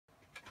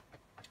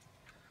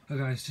Hi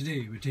guys,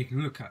 today we're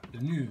taking a look at the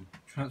new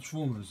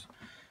Transformers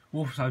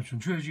War for Cybertron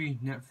Trilogy,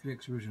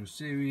 Netflix original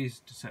series,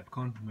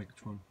 Decepticon,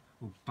 Megatron,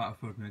 or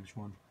Battlefield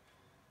Megatron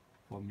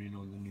from the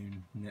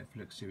new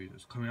Netflix series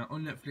that's coming out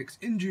on Netflix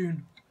in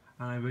June.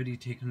 And I've already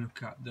taken a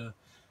look at the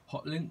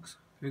Hot Links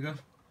figure.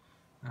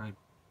 I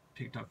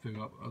picked that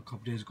figure up a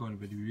couple days ago and I've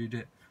already reviewed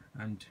it,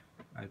 and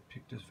I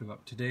picked this figure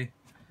up today,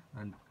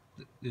 and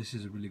this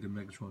is a really good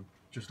Megatron,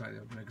 just like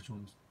the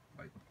Megatrons.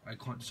 I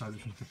can't decide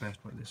which one's the best,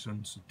 but this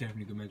one's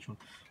definitely a good Megatron.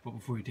 But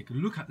before we take a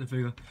look at the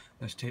figure,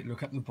 let's take a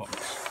look at the box.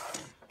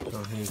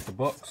 So here's the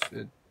box.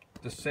 It's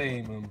the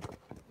same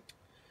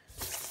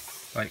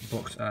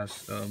box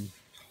as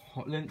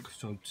Hot Link,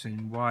 so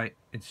same white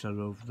instead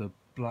of the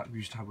black we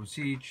used to have on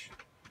Siege.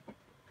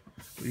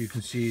 But you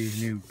can see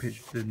the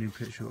new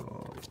picture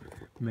of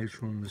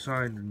Megatron on the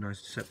side, a nice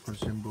Decepticon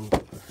symbol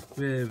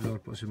with the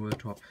Autobot symbol at the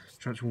top.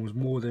 Transformers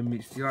more than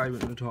meets the eye at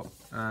the top,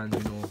 and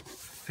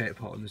favourite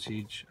part on the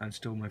Siege, and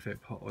still my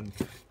favourite part on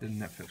the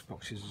Netflix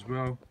boxes as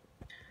well.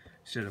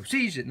 Instead of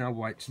Siege, it now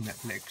white's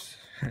Netflix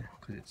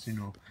because it's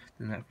the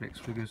Netflix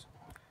figures.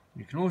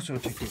 You can also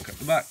take a look at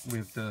the back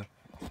with the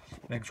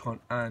Megatron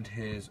and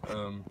his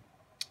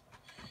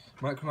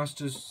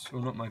Micromasters,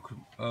 or not micro,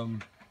 I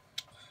can't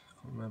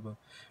remember,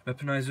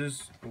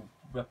 weaponizers or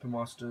weapon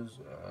masters.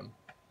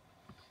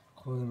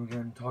 Call them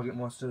again, target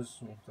masters.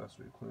 Oh, that's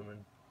what you call them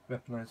in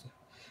weaponizer.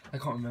 I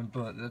can't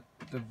remember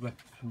the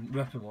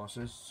weapon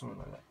masters, something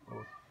like that.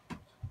 Or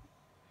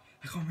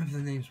I can't remember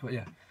the names, but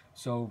yeah.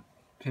 So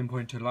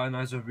pinpointer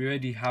lionizer. We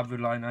already have a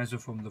lionizer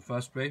from the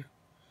first wave,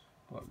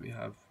 but we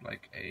have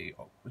like a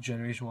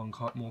generation 1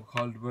 more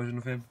colored version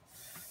of him.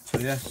 So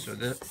yes, so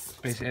that's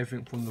basically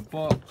everything from the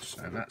box,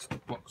 and that's the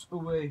box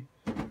away.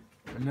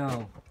 And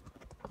now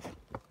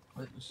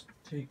let's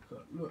take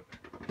a look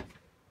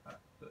at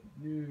the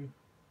new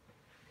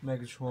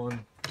Megatron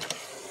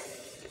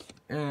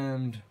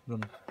and the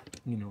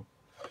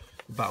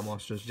Battle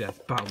Masters. Yeah,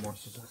 Battle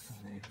Masters, that's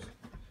the names.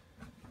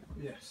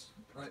 Yes,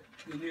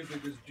 the new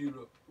figures do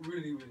look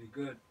really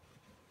good,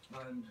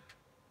 and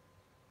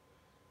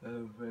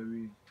they're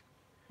very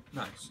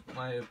nice, in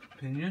my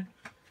opinion.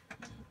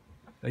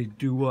 They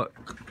do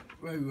work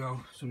very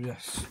well. So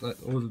yes,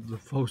 the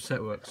whole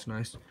set works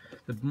nice.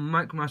 The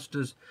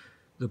Micromasters,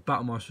 the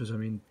Battle Masters, I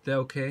mean, they're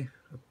okay.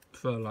 I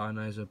prefer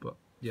Lionizer, but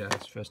yeah,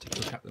 let's first take a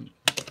look at them.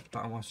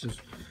 Battle Masters.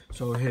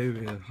 So here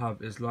we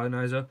have is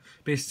Lionizer,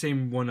 basically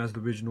same one as the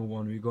original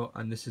one we got,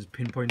 and this is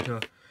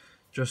Pinpointer,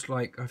 just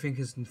like I think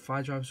it's in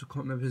Fire Drive, so I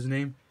can't remember his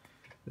name.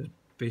 It's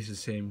basically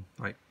the same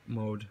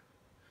mode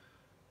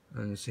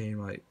and the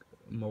same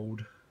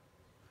mold.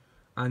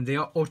 And they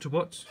are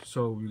Autobots,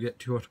 so we get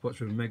 2 Autobots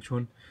with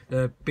Megatron.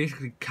 They're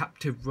basically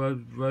captive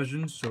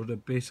versions, so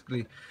they've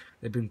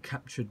been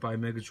captured by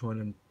Megatron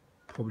and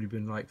probably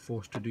been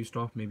forced to do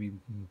stuff, maybe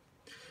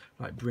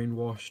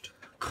brainwashed,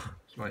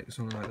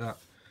 something like that.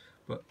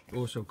 But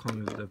also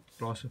comes with the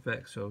blast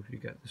effect, so you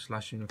get the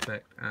slashing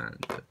effect and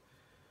the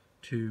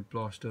 2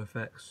 blaster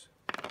effects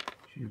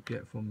you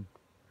get from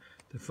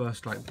the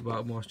first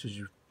Battle Masters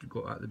you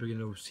got at the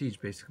beginning of Siege,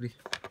 basically.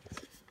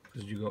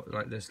 Because you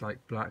got this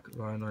black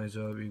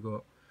Lionizer, we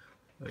got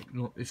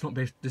it's not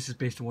based, this is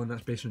based on one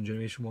that's based on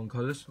generation 1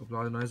 colours of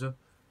Lionizer.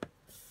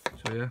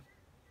 So yeah.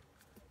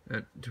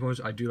 And to be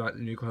honest, I do like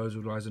the new colours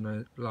of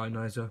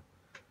Lionizer.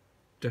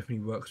 Definitely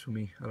works for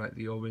me. I like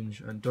the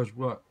orange, and does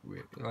work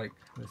with does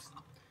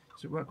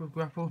it work with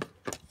grapple?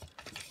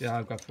 Yeah, I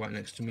have grapple right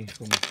next to me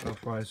from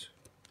Earthrise.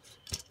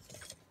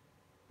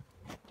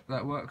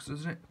 That works,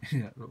 doesn't it?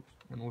 Yeah, it looks.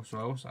 And also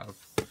I also have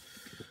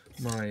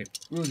my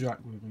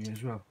wheeljack with me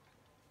as well.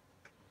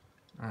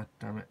 Ah,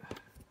 damn it.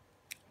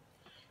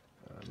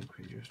 I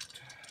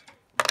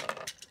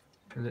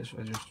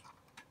just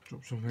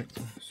dropped something,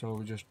 so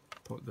we just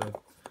put the.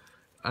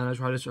 And I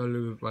tried this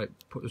earlier with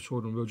put the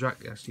sword on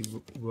wheeljack. It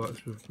actually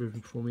works with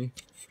him for me,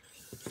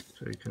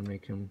 so you can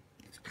make him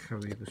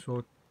carry the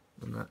sword.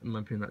 And that, in my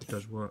opinion, that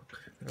does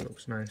work. That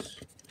looks nice.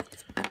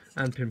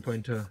 And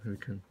Pinpointer, we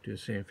can do the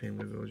same thing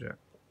with wheeljack,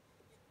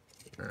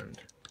 and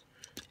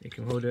you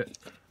can hold it.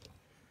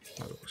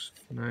 That looks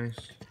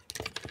nice.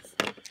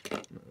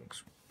 That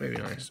looks very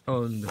nice.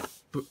 Oh, and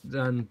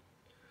then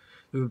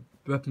the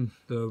weapon,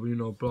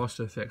 the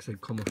blaster effects, they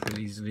come off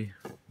really easily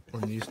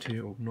on these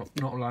 2. Or not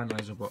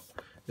Lionizer, but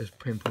this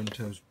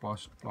Pinpointer's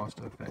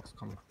blaster effects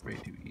come off way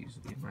too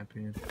easily, in my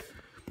opinion.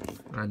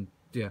 And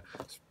yeah,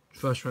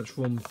 first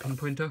transform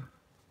Pinpointer.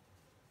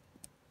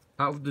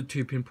 Out of the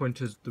 2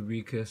 Pinpointers, the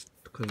weakest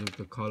because of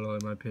the colour,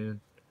 in my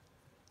opinion.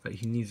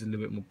 He needs a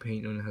little bit more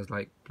paint on it. It has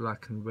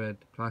black and red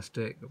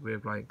plastic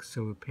with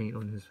silver paint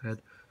on his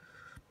head.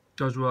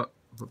 Does work,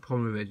 but the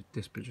problem with it,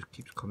 this bit just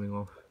keeps coming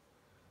off.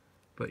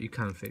 But you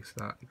can fix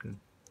that. You can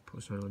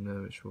put something on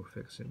there which will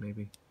fix it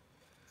maybe.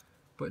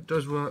 But it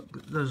does work.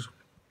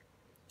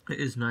 It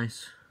is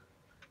nice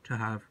to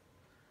have.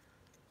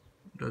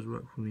 It does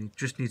work for me.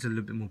 Just needs a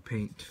little bit more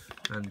paint,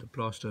 and the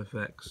blaster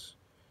effects.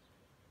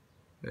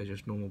 They're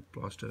just normal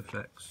blaster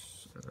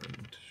effects,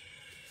 and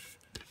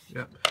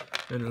yep.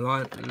 Then the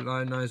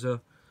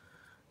Lionizer,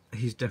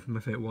 he's definitely my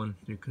favourite one.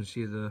 You can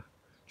see the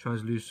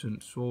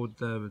translucent sword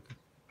there with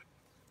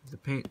the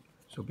paint.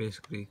 So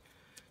basically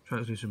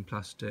translucent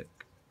plastic,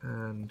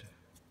 and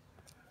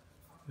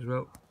as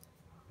well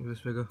with this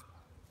figure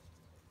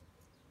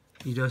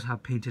he does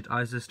have painted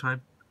eyes this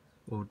time,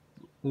 or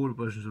all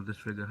versions of this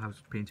figure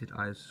have painted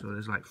eyes. So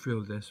there's like 3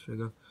 of this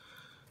figure.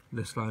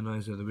 This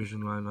Lionizer, the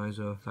original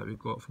Lionizer that we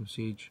got from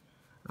Siege,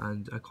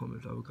 and I can't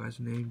remember the other guy's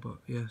name, but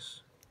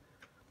yes.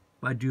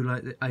 But I do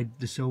like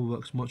the silver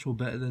works much more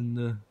better than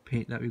the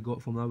paint that we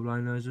got from the other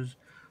Lionizers.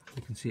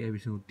 You can see every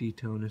single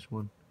detail in this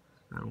one,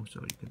 and also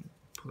you can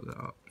put that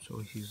up. So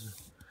he's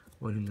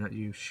running at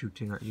you,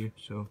 shooting at you.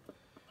 So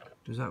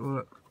does that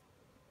work?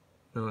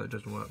 No, it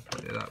doesn't work.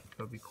 But yeah,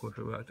 that'd be cool if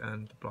it worked.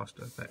 And the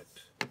blaster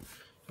effect.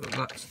 So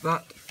that's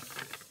that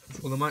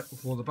for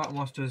the Battle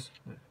Masters.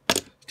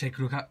 Take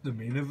a look at the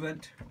main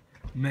event,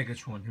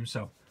 Megatron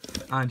himself,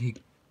 and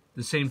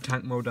the same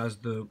tank mode as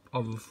the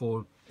other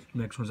 4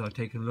 Megatrons I've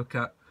taken a look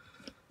at.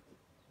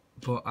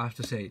 But I have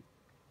to say,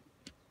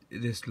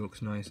 this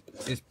looks nice.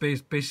 It's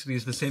basically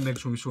the same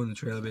Megatron we saw in the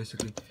trailer,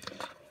 basically,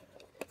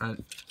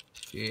 and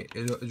it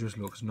just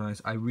looks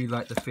nice. I really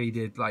like the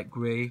faded like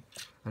grey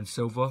and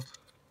silver.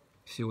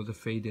 See all the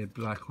faded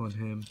black on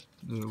him.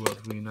 It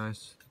works really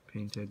nice.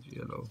 Painted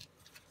yellow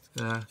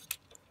there.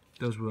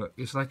 Does work.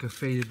 It's like a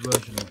faded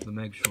version of the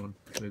Megatron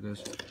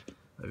figures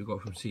that we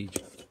got from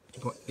Siege,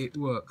 but it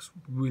works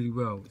really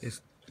well.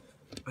 It's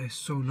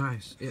so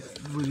nice. It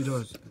really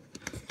does.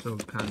 So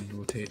we can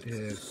rotate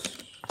his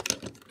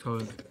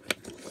current,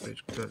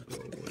 which does go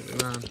all the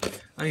way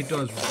around, and he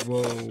does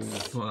roll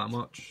not that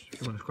much.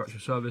 If you want to scratch your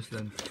surface,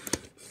 then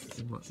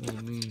what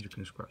all means you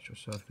can scratch your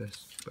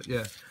surface. But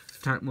yeah,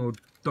 tank mode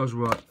does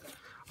work.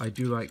 I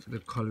do like the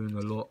colouring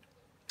a lot.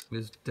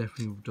 This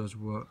definitely does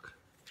work.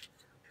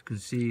 You can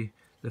see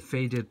the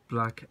faded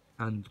black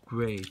and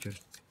grey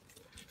just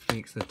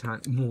makes the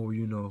tank more,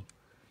 you know,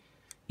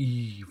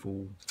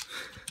 evil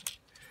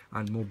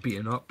and more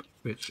beaten up,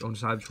 which on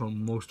Cybertron,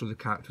 most of the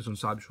characters on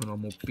Cybertron are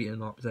more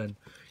beaten up than,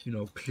 you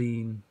know,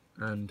 clean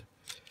and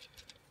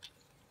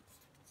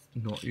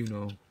not, you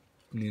know,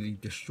 nearly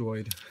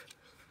destroyed.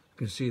 You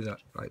can see that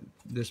like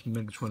this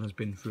Megatron has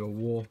been through a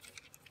war,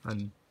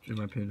 and in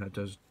my opinion that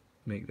does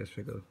make this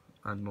figure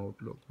and mode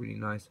look really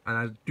nice. And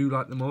I do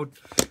like the mode.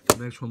 The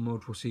Megatron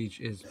mode for Siege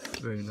is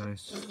very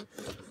nice,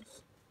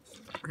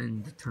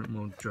 and the tank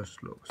mode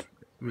just looks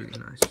really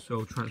nice.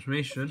 So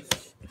transformation,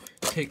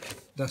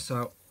 take this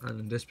out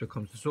and this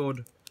becomes the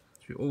sword.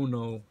 So we all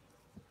know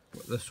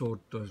the sword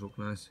does look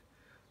nice.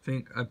 I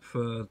think I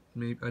prefer,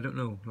 maybe, I don't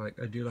know, like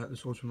I do like the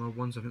swords from other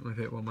ones. I think my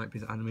favourite one might be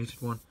the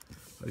animated one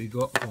that we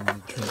got from the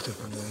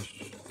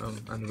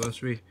 20th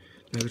anniversary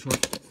Megatron.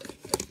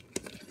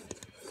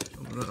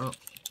 Open that up,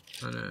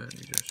 and then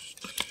you just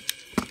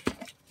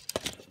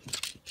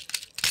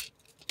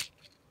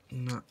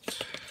that.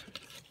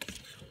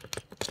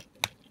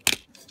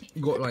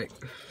 Got like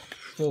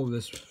 4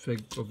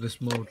 of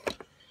this mode,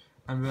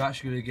 and we're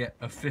actually going to get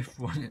a 5th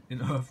one in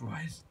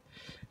Earthrise,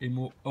 a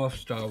more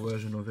Earth-style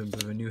version of him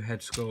with a new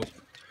head sculpt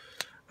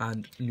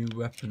and new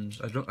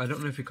weapons. I don't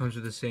know if it comes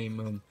with the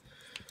same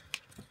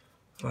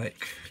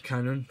like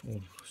cannon or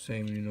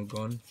same, you know,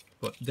 gun,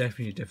 but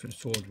definitely a different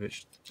sword.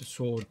 Which the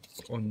sword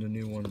on the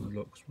new one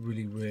looks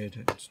really weird.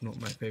 It's not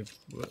my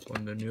favourite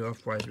on the new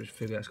Earthrise, which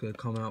figure that's going to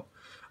come out,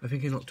 I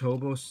think, in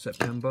October or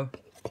September.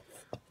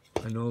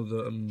 I know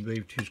the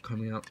Wave 2 is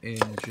coming out in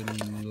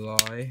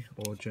July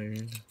or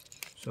June,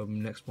 so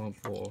next month,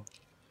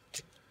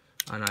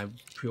 and I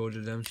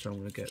pre-ordered them, so I'm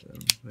going to get them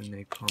when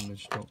they come in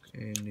stock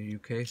in the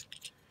UK.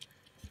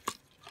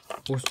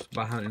 Also,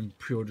 I haven't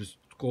pre-ordered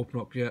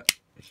Scorponok yet.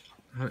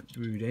 I haven't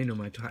reviewed any of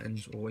my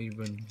Titans or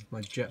even my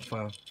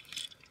Jetfire.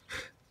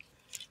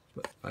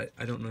 But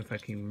I don't know if I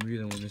can even review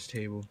them on this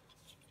table.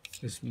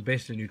 It's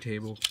basically a new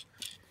table.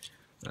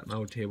 Like my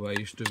old table I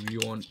used to review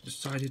on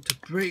decided to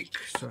break,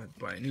 so I had to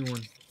buy a new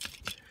one.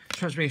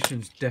 Transformation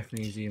is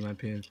definitely easy in my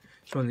opinion.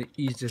 It's one of the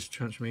easiest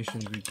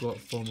transformations we got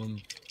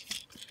from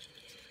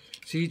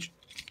Siege,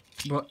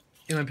 but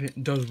in my opinion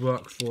it does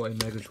work for a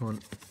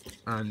Megatron,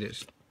 and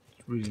it's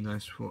really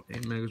nice for a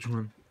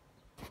Megatron.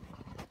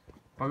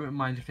 I wouldn't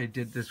mind if they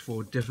did this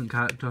for a different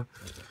character.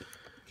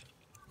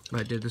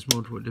 I did this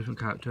mode for a different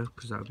character,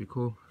 because that would be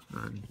cool.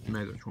 And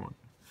Megatron,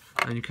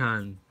 and you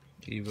can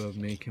either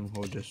make him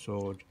hold a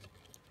sword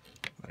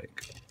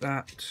like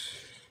that,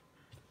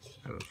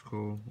 that looks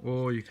cool,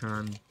 or you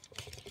can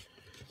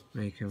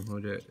make him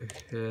hold it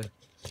here,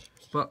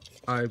 but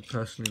I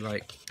personally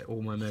like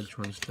all my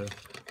Megatrons to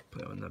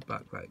put it on the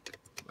back like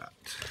that.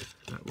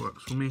 That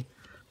works for me.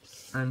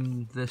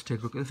 And let's take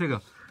a look at the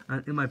figure,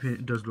 and in my opinion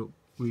it does look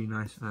really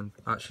nice. And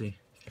actually,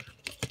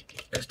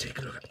 let's take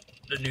a look at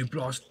the new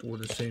blast, or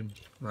the same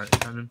like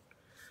cannon,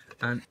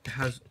 and it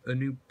has a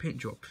new paint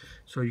job.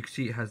 So you can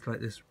see it has like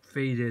this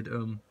faded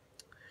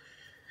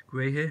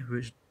grey here,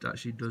 which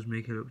actually does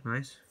make it look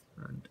nice,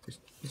 and it's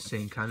the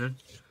same cannon,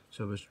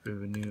 so it's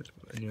with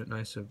a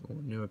nicer or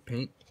newer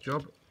paint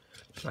job.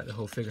 It's like the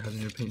whole figure has a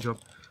new paint job,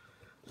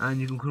 and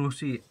you can also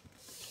see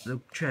the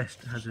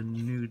chest has a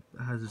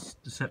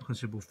Decepticon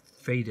symbol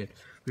faded,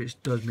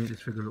 which does make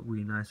this figure look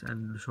really nice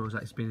and shows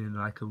that it's been in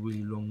like a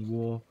really long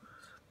war.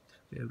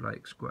 They have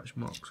like scratch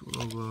marks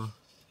all over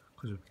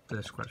because of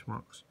their scratch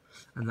marks,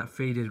 and that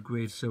faded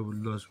grey silver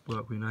does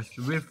work really nice.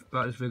 The riff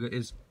about this figure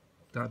is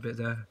that bit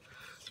there.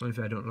 The only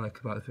thing I don't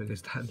like about the figure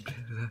is that bit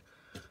there,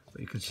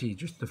 but you can see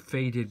just the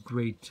faded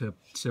grey to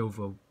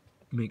silver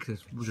makes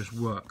this just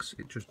works.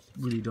 It just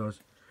really does.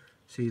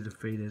 See the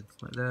faded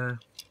right there,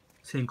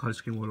 same colour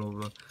scheme all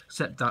over,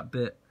 except that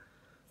bit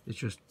it's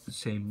just the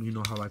same. You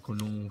know how like on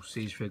normal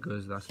siege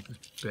figures, that's this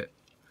bit,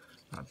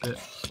 that bit.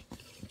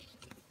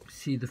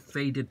 See the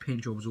faded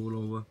paint jobs all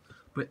over,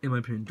 but in my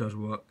opinion it does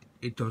work.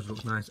 It does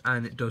look nice,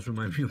 and it does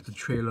remind me of the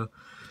trailer,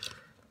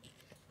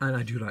 and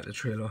I do like the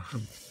trailer.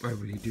 I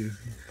really do.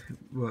 It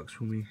works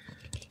for me,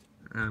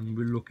 and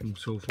we're looking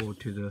so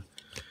forward to the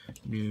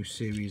new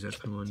series that's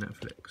coming on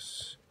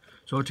Netflix.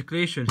 So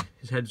articulation,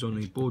 his head's on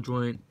a ball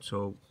joint,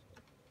 so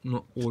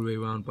not all the way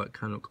around, but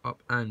can look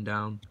up and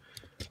down,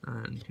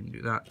 and you can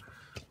do that.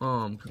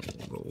 Arm can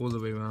go all the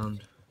way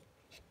around,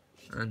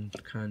 and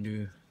can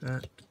do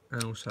that,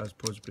 and also has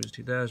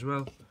possibility there as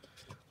well.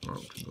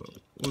 Arm can go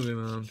all the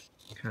way around,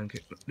 can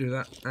do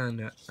that, and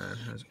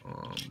has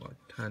arm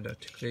hand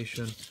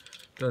articulation.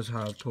 Does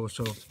have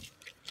torso,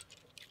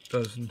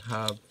 doesn't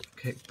have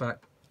kick back,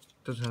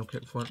 doesn't have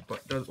kick front,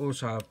 but does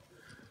also have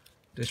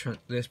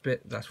this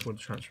bit. That's for the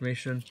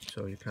transformation.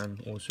 So you can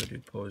also do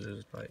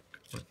poses like,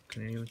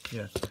 can you?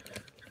 Yeah,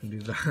 you can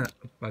do that.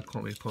 I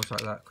can't really pose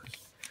like that because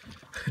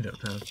I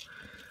don't know.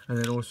 And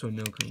then also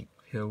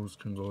heels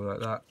can go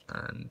like that,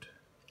 and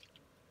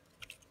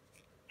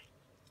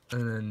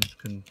then you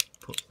can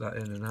put that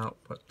in and out,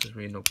 but there's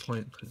really no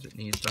point because it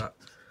needs that.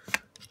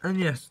 And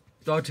yes,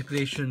 the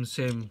articulation,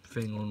 same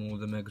thing on all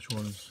the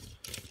Megatrons,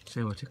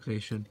 same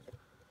articulation.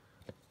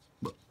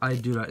 But I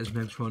do like this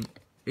Megatron.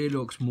 It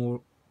looks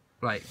more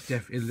like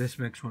this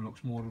Megatron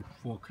looks more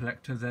for a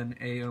collector than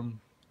a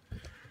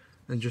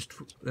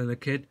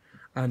kid,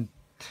 and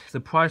the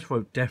price for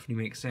it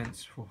definitely makes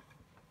sense. For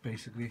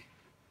basically,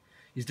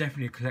 it's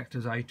definitely a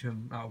collector's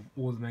item. Out of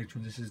all the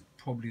Megatrons, this is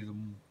probably the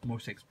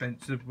most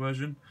expensive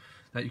version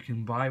that you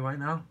can buy right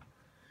now.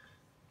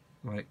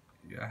 Like,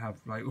 I have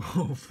like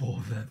all 4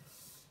 of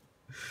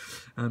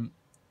them.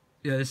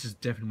 Yeah, this is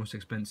definitely most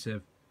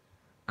expensive.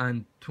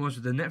 And to us,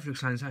 the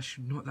Netflix line is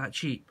actually not that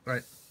cheap.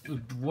 Like,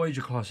 the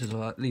Voyager classes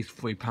are at least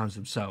 £40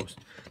 themselves.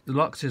 The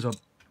Luxes are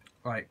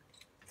like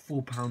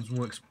 £4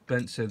 more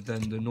expensive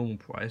than the normal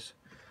price.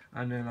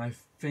 And then I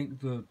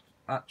think the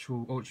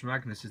actual Ultra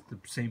Magnus is the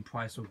same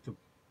price of the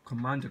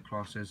Commander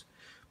classes,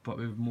 but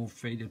with more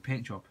faded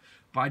paint job.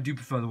 But I do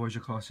prefer the Voyager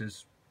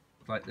classes.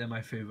 Like, they're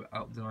my favourite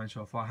out of the line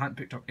so far. I haven't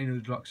picked up any of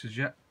the Deluxes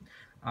yet.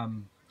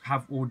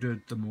 Have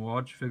ordered the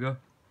Mirage figure.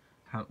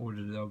 Haven't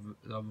ordered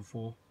the other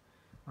 4.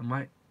 I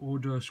might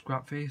order a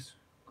scrap face,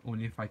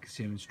 only if I can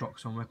see them in stock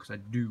somewhere, because I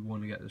do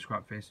want to get the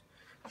scrap face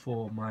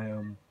for my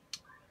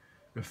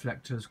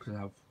reflectors, because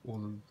I have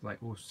all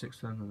 6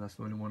 of them, and that's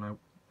the only one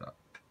that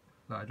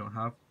I don't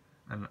have,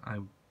 and I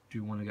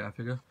do want to get a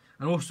figure.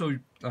 And also,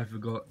 I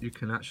forgot, you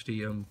can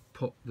actually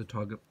put the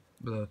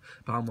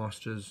Battle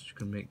Masters. You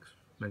can make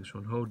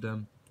Megatron hold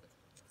them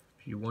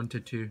if you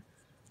wanted to.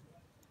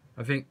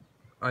 I think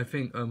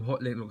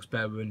Hot Link looks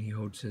better when he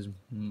holds his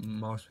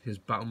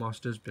Battle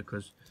Masters,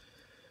 because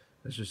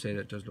let's just say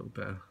that does look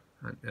better,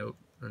 and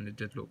it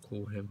did look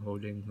cool him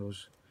holding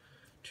those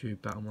 2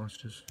 Battle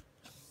Masters.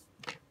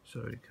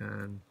 So he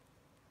can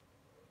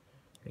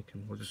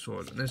hold the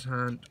sword in this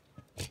hand,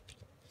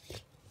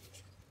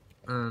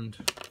 and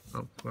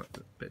oh, what,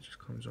 the bit just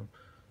comes on.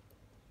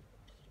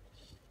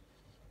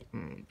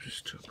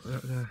 Just took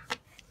that there,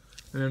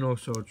 and then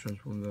also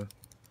transform the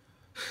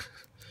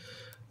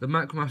the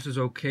Macromaster's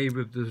okay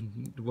with the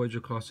Voyager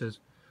classes,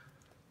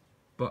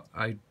 but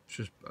my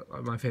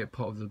favorite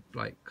part of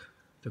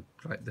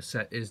the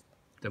set is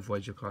the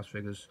Voyager class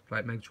figures.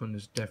 Like, Megatron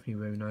is definitely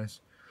very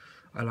nice.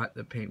 I like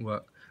the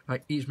paintwork.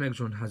 Like, each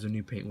Megatron has a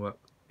new paintwork,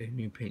 a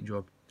new paint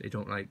job. They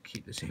don't like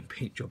keep the same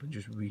paint job and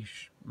just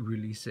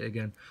release it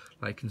again,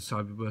 like in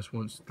Cyberburst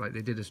once. Like,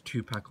 they did this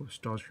 2-pack of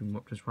Starscream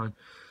Optimus Prime.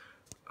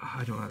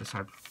 I don't like the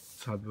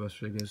Cyberburst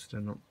figures.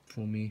 They're not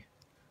for me.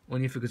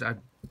 Only figures I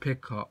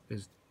pick up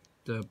is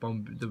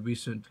the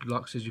recent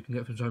Deluxes you can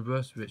get from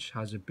Cyberburst, which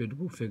has a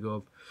biddable figure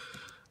of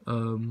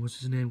what's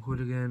his name called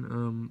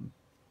again?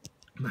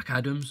 Mac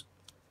Adams.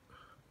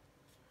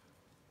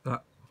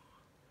 That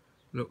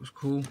looks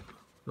cool.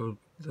 So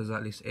there's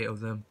at least 8 of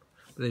them.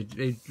 But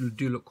they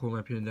do look cool in my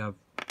opinion.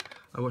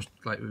 I watched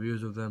like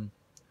reviews of them,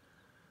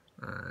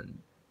 and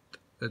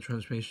the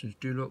transformations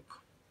do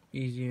look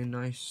easy and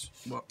nice.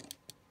 But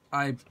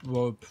I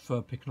would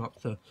prefer picking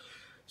up the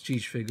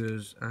Siege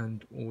figures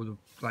and all the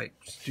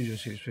Studio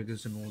Series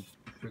figures and all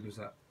the figures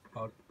that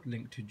are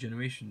linked to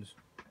Generations,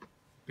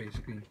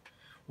 basically,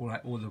 or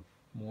like all the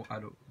more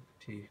adult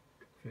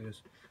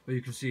figures. But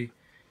you can see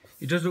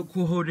it does look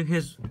cool holding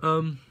his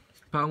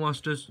Battle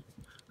Masters,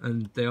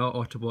 and they are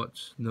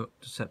Autobots, not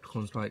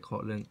Decepticons like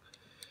Hot Link,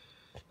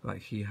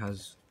 like he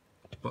has.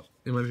 But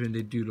in my opinion,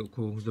 they do look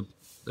cool. The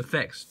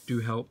effects do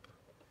help,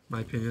 in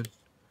my opinion.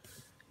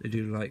 They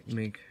do like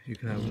make you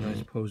can have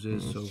nice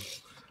poses. So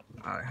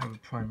I have a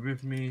Prime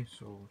with me,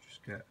 so we'll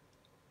just get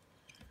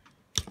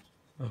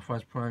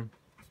Earthrise Prime.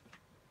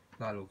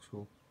 That looks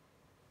cool.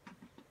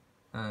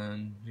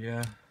 And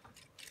yeah,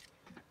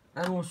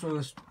 and also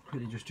let's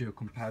quickly just do a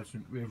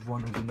comparison with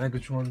one of the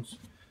Megatrons.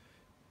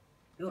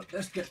 You know,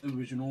 let's get the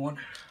original one.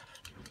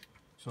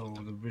 So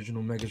the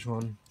original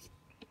Megatron,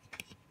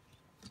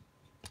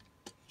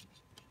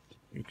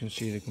 you can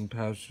see the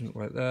comparison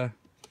right there,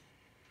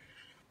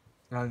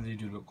 and they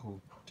do look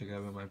cool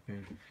together in my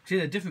opinion. See,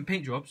 they're different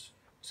paint jobs,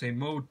 same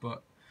mode,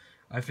 but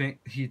I think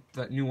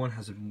that new one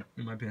has in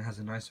my opinion has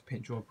a nicer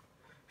paint job.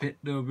 I think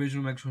the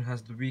original Megatron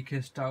has the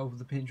weakest out of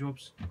the paint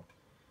jobs,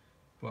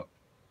 but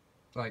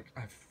like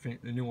I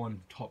think the new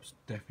one tops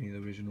definitely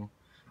the original.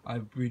 I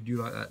really do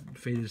like that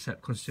faded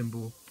Decepticon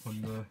symbol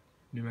on the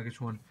new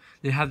Megatron.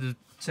 They have the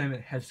same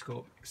head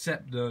sculpt,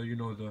 except the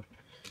the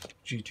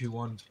G2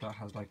 one that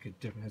has like a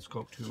different head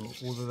sculpt to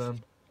all of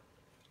them.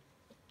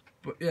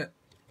 But yeah,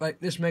 like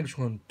this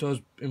Megatron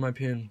does, in my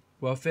opinion,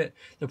 worth it.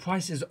 The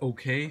price is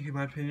okay, in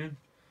my opinion.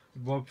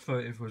 I'd rather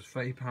prefer it if it was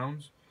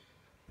 £30,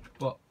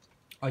 but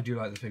I do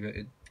like the figure.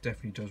 It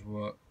definitely does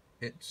work.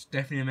 It's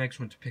definitely a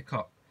Megatron to pick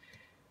up.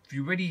 If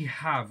you already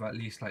have at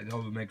least like the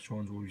other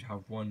Megatrons, or you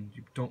have one,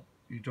 you don't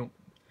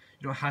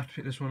have to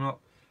pick this one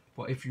up.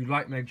 But if you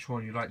like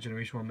Megatron, you like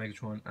Generation 1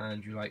 Megatron,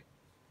 and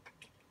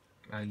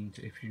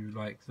if you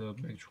like the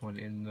Megatron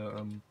in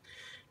the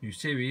new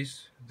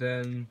series,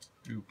 then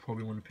you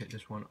probably want to pick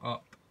this one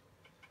up.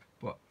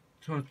 But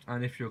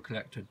and if you're a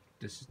collector,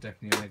 this is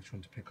definitely a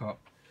Megatron to pick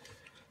up,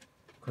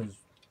 because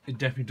it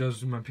definitely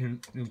does, in my opinion,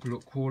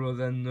 look cooler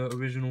than the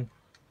original.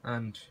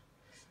 And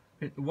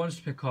the ones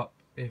to pick up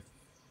if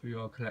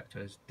you're a collector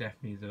is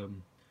definitely the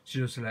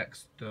Studio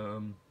Selects,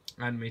 the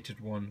animated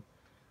one,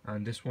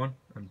 and this one,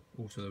 and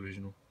also the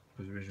original,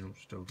 because the original is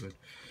still good.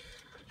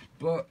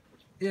 But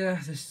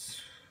yeah,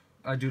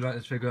 I do like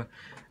this figure.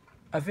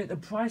 I think the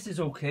price is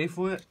okay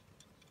for it,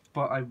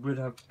 but I would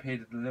have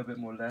paid a little bit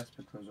more less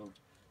because of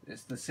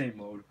it's the same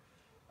mode,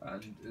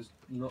 and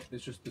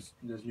it's just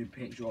there's new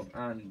paint job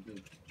and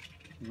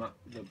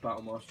the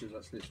Battle Masters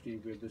that's literally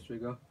with this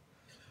figure.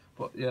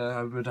 But yeah,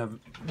 I would have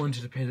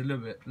wanted to pay a little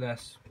bit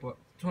less, but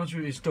to be honest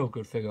with you, it's still a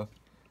good figure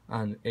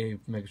and a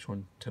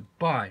Megatron to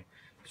buy.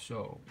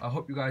 So I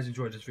hope you guys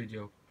enjoyed this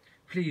video.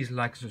 Please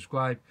like and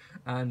subscribe,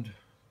 and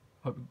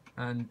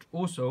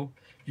also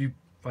if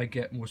I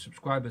get more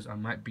subscribers, I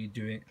might be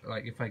doing,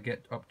 like, if I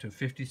get up to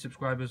 50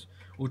 subscribers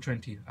or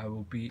 20, I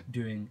will be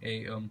doing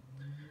a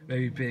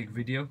very big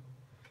video.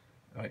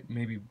 Like,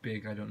 maybe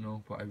big, I don't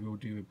know, but I will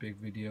do a big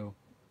video,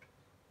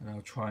 and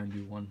I'll try and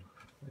do one.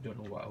 I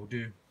don't know what I'll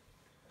do.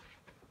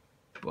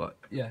 But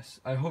yes,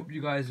 I hope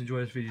you guys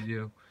enjoy this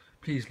video.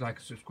 Please like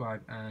and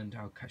subscribe, and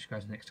I'll catch you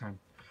guys next time.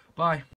 Bye.